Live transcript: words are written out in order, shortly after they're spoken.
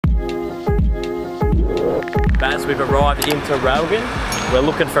Baz, we've arrived into ROUGHEAD. We're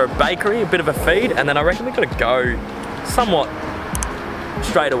looking for a bakery, a bit of a feed, and then I reckon we've got to go somewhat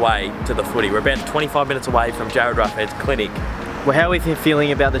straight away to the footy. We're about 25 minutes away from JARRYD ROUGHEAD's clinic. Well, how are we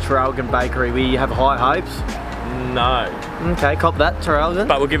feeling about the Traralgon bakery? We have high hopes? No. Okay, cop that, Traralgon.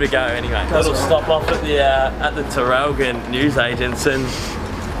 But we'll give it a go anyway. A little stop off at the Traralgon newsagents, and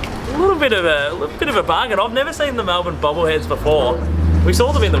a little bit of a bargain. I've never seen the Melbourne bobbleheads before. We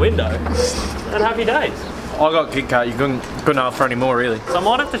saw them in the window, and happy days. I got Kit Kat. You couldn't ask for any more, really. So I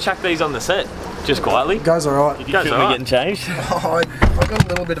might have to chuck these on the set, just quietly. Goes alright. Did you feel me getting changed? I got a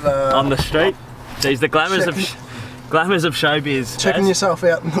little bit of a... On the street? Geez, the glamours of showbiz. Checking yourself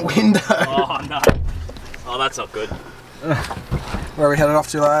out in the window. Oh no. Oh, that's not good. Where are we headed off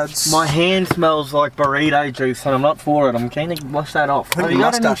to, lads? My hand smells like burrito juice and I'm not for it. I'm keen to wash that off. I think you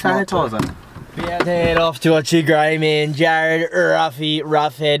got any sanitizer? Yeah, head off to watch your grey man, JARRYD, Ruffy,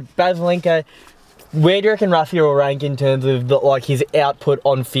 Roughhead, Basilenko. Where do you reckon Ruffy will rank in terms of his output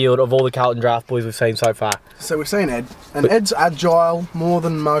on field of all the Carlton draft boys we've seen so far? So we've seen Ed, and Ed's agile more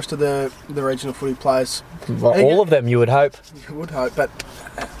than most of the regional footy players. Well, all of them, you would hope. You would hope, but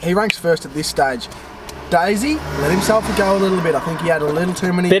he ranks first at this stage. Daisy let himself go a little bit. I think he had a little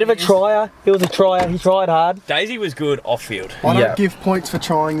too many. Bit of a trier. He was a trier. He tried hard. Daisy was good off field. I don't give points for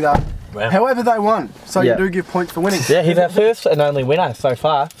trying that. Wow. However, they won, so you do give points for winning. Yeah, he's our first and only winner so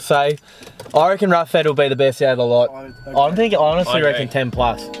far. So I reckon Roughhead will be the best out of the lot. I'm thinking, honestly, reckon 10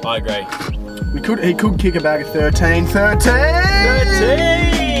 plus. I agree. He could kick a bag of 13.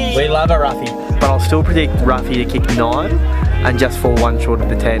 13! We love a Ruffy, but I'll still predict Ruffy to kick 9 and just fall one short of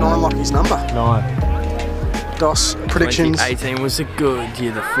the 10. 9 like his number. 9. DOS predictions. 2018 was a good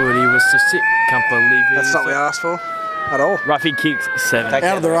year. The footy was so sick. Can't believe it. That's not what we asked for at all. Ruffy kicked 7.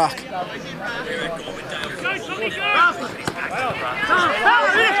 Out of the ruck.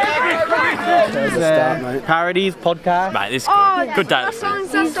 Parodies podcast. Mate, this is good. Good day.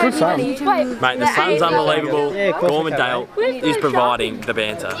 Good sun. Mate, the sun's unbelievable. Gormandale is providing the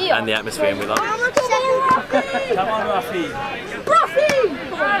banter and the atmosphere, and we love it. Come on, Ruffy. Ruffy!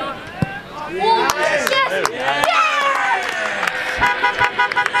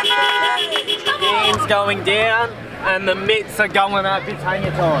 Game's going down and the mitts are going up. It's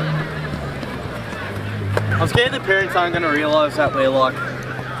hanging time. I'm scared the parents aren't going to realise that we're like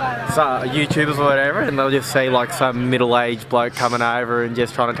YouTubers or whatever, and they'll just see like some middle-aged bloke coming over and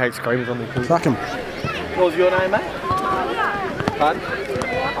just trying to take screams on the kids. Fuck him. What was your name, mate? Pardon?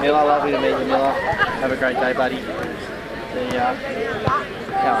 Miller, lovely to meet you, Miller. Have a great day, buddy. There you are.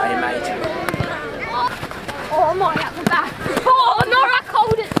 How are you, mate? Oh, I'm not out the back. Oh, no, I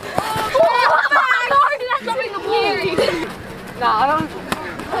called it. Oh, no, that's not in the blue. No, I don't.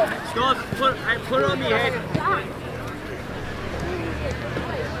 Scott, put it on your head.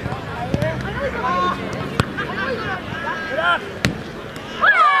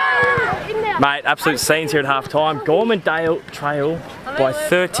 Mate, absolute scenes here at half time. Gormandale trail by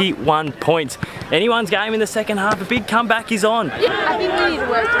 31 points. Anyone's game in the second half. A big comeback is on. I think we need to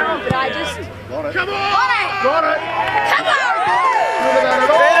work on it, but I just... Got it. Come on! Got it! Come on!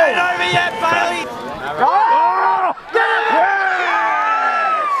 It ain't over yet, Bailey! Oh! Get it!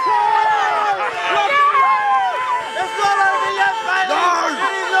 It's not over yet, Bailey! No!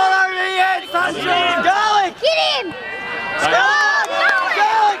 It is not over yet! Sunshine! Garlic! Get in!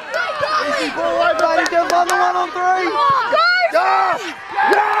 Garlic! Easy ball away, Bailey. Get on the 1 on 3. Go! Go!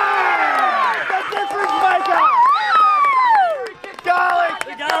 Yeah! The difference maker! Garlic!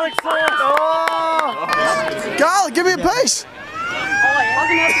 The garlic sauce! Oh! Garlic, give me a piece!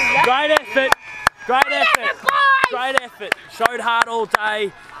 Great effort. Great effort. Great effort. Showed hard all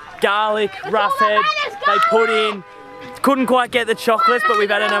day. Garlic, Roughhead, they put in. Couldn't quite get the chocolates, but we've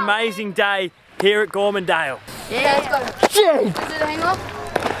had an amazing day here at Gormandale. Yeah, let's go. Shit! Is it hang off?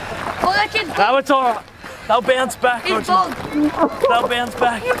 Oh, that kid's No, it's alright. They'll bounce back. He's bald. They'll bounce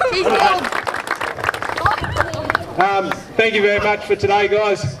back. He's bald. Thank you very much for today,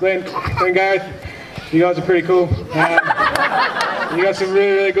 guys. Glenn Gareth, you guys are pretty cool. You got some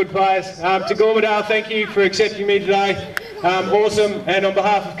really, really good players. To Gormandale, thank you for accepting me today. Awesome, and on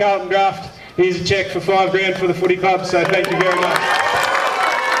behalf of Carlton Draft, here's a cheque for $5 grand for the footy club, so thank you very much.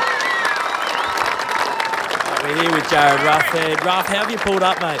 We're here with JARRYD Roughhead. Rough, how have you pulled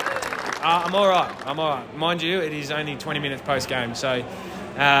up, mate? I'm alright, Mind you, it is only 20 minutes post-game, so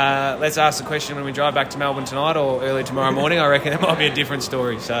let's ask the question when we drive back to Melbourne tonight or early tomorrow morning. I reckon it might be a different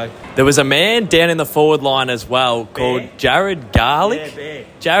story. So there was a man down in the forward line as well called JARRYD Garlic.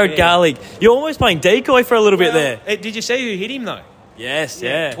 JARRYD Garlic. You're almost playing decoy for a little bit there. Did you see who hit him though? Yes,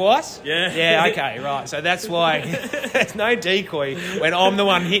 yeah. Twice? Yeah. Yeah, okay, right. So that's why there's no decoy when I'm the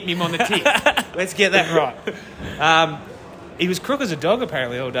one hitting him on the tip. Let's get that right. He was crook as a dog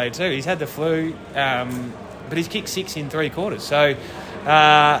apparently all day too. He's had the flu, but he's kicked 6 in 3 quarters. So,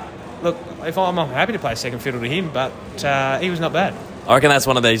 look, if I'm happy to play second fiddle to him, but he was not bad. I reckon that's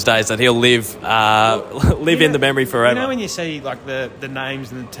one of these days that he'll live in the memory forever. You know when you see like the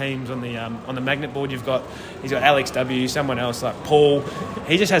names and the teams on the magnet board, he's got Alex W, someone else like Paul.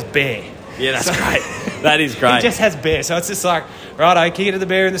 He just has Bear. Yeah, that's great. That is great. He just has Bear, so it's just like, righto, kick it to the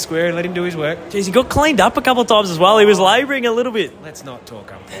Bear in the square and let him do his work. Jeez, he got cleaned up a couple of times as well. He was labouring a little bit. Let's not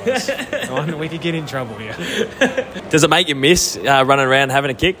talk umpires. We could get in trouble here. Does it make you miss running around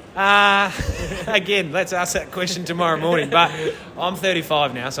having a kick? Again, let's ask that question tomorrow morning. But I'm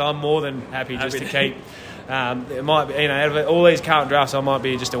 35 now, so I'm more than happy just to keep. It might be, out of all these current drafts, I might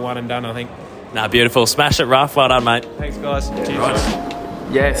be just a one and done, I think. Nah, beautiful. Smash it rough. Well done, mate. Thanks, guys. Cheers. Right.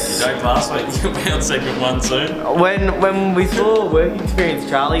 Yes. Don't pass, mate. You'll be on segment 1 soon. When we saw work experience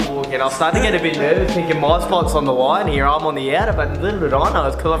Charlie walk in, I was starting to get a bit nervous thinking my spot's on the line here, I'm on the outer, but little did I know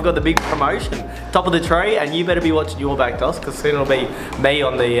it's because I've got the big promotion. Top of the tree, and you better be watching your back, Dos, because soon it'll be me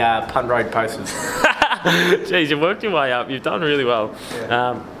on the Punt Road posters. Jeez, you've worked your way up. You've done really well.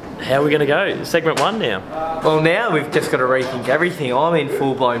 Yeah. How are we going to go? Segment 1 now? Well, now we've just got to rethink everything. I'm in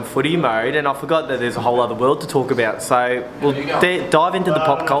full-blown footy mode, and I forgot that there's a whole other world to talk about. So we'll dive into the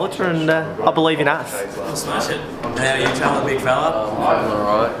pop culture, and I believe in us. We'll smash it. How are you, Charlie, big fella? I'm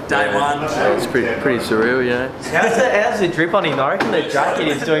alright. Day 1. It's pretty surreal, you know. How's the drip on him? I reckon the jacket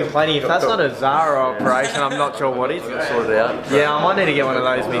is doing plenty. If that's not a Zara operation, I'm not sure what is. Sort it out. Yeah, I might need to get one of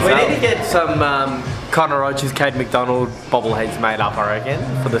those myself. We need to get some Connor Rogers, Caden MacDonald bobbleheads made up, I reckon,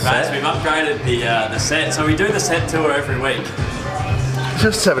 for the set. We've upgraded the set, so we do the set tour every week.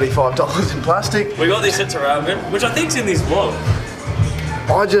 Just $75 in plastic. We got this at ROUGHEAD, which I think's in this vlog.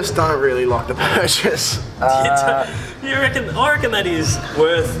 I just don't really like the purchase. You reckon? I reckon that is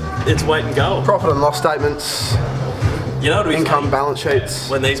worth its weight in gold. Profit and loss statements. You know what we income balance sheets.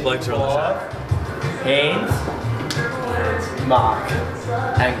 When these blokes are on the show. Hands, mark,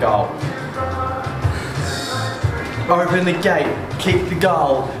 and goal. Open the gate, kick the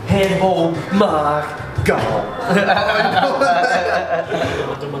goal, handball, mark, goal.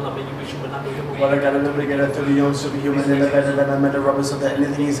 What I gotta never get out to the young superhuman and the better than I met the rubbers of that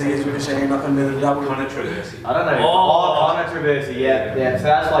anything he says we say nothing to the double. Controversy. I don't know. Oh, controversy, yeah. So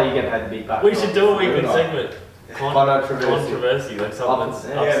that's why you get paid the big bucks. We should do a weekly segment. Controversy. Like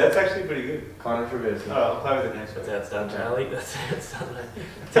something. Yeah, that's actually pretty good. Controversy. Oh, I'll play with it next week. That's how it's done, Charlie. That's how it's done, mate.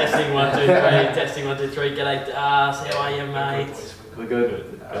 Testing 1, 2, 3. Testing 1, 2, 3. G'day, how are you, mate? We're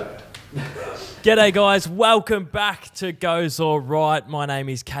good. G'day guys, welcome back to Goes Alright. My name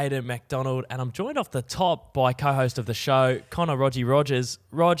is Caden MacDonald and I'm joined off the top by co-host of the show, Connor Rogers.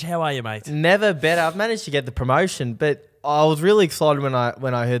 Rog, how are you, mate? Never better. I've managed to get the promotion, but I was really excited when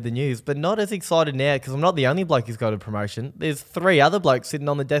I heard the news, but not as excited now because I'm not the only bloke who's got a promotion. There's 3 other blokes sitting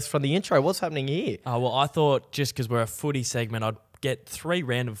on the desk from the intro. What's happening here? Oh, well, I thought just because we're a footy segment, I'd get 3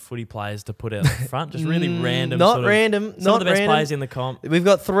 random footy players to put out the front. Just really random. Not random. Some of the best players in the comp. We've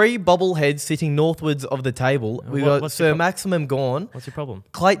got 3 bobbleheads sitting northwards of the table. We've got Sir Maximum Gone. What's your problem?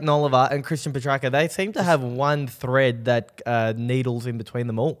 Clayton Oliver and Christian Petrarca. They seem to have one thread that needles in between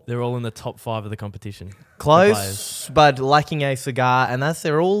them all. They're all in the top 5 of the competition. Close, but lacking a cigar. And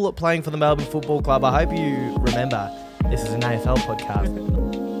they're all playing for the Melbourne Football Club. I hope you remember, this is an AFL podcast.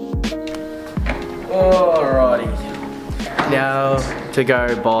 Alrighty. Now to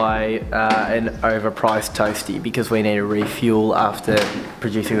go buy an overpriced toasty because we need to refuel after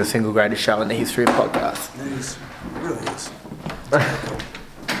producing the single greatest show in the history of podcasts. It is. It really is.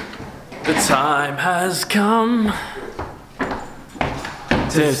 The time has come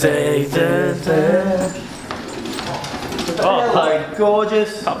to say hello,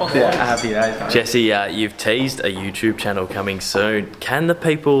 gorgeous. Yeah, happy days. Jesse, you've teased a YouTube channel coming soon. Can the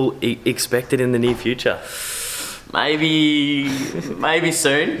people expect it in the near future? Maybe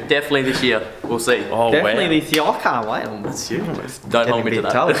soon. Definitely this year. We'll see. Oh, Definitely this year. I can't wait. That's you. Don't hold me to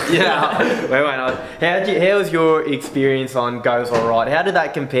that. Yeah. How was your experience on Goes Alright? How did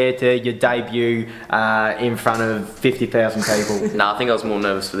that compare to your debut in front of 50,000 people? Nah, I think I was more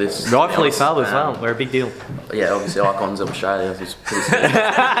nervous for this. Rightfully so as well. We're a big deal. Yeah, obviously icons of Australia. It's pretty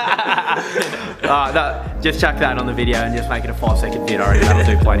No, just chuck that on the video and just make it a 5-second vid. I reckon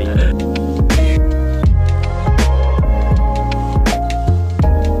that'll do plenty.